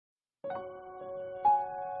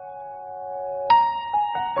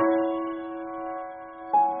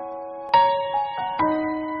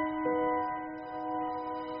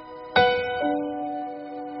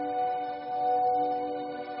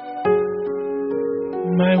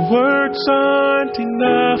My words aren't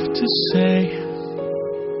enough to say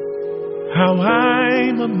how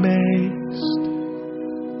I'm amazed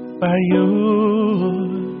by you.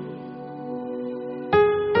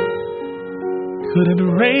 Couldn't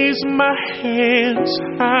raise my hands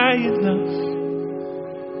high enough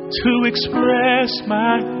to express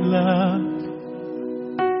my love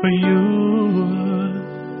for you.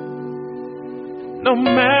 No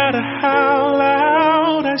matter how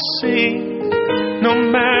loud I sing, no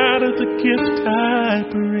matter the gift I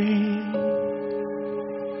bring,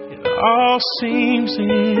 it all seems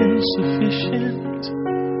insufficient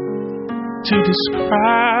to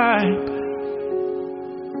describe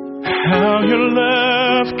how your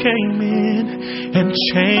love came in and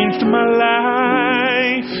changed my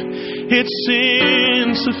life. It's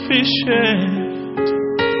insufficient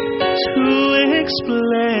to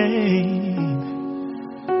explain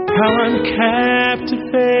how I'm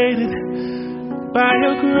captivated by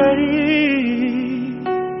your grace.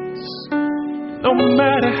 No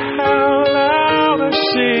matter how loud I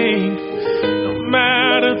sing, no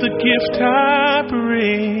matter the gift I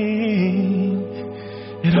bring,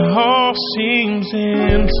 it all seems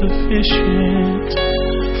insufficient.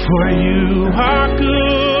 For you are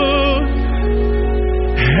good,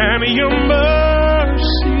 and your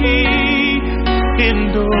mercy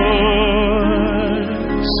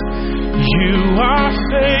endures. You are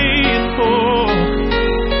faithful,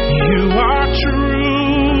 you are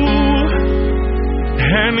true,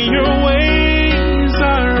 and your ways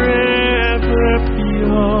are ever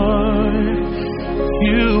pure.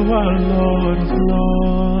 You are Lord of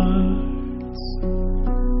Lords,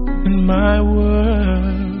 and my words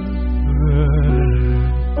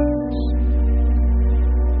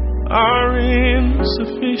are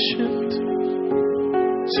insufficient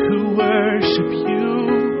to worship you.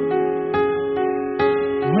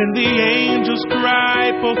 When the angels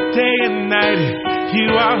cry both day and night,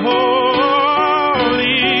 you are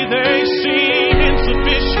holy. They seem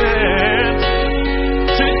insufficient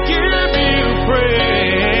to give you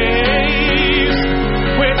praise.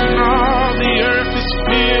 When all the earth is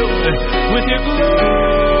filled with your glory,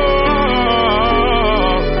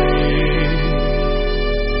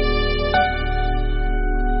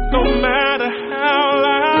 no matter how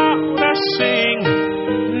loud I sing,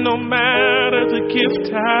 no matter the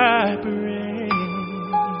gift I bring,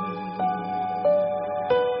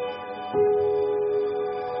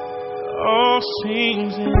 all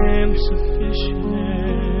seems insufficient.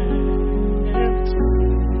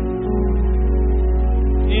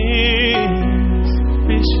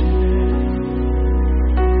 Insufficient.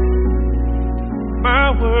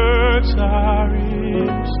 My words are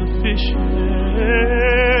insufficient.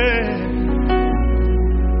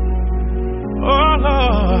 Oh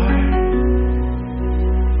Lord,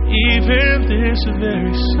 even this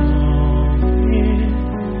very song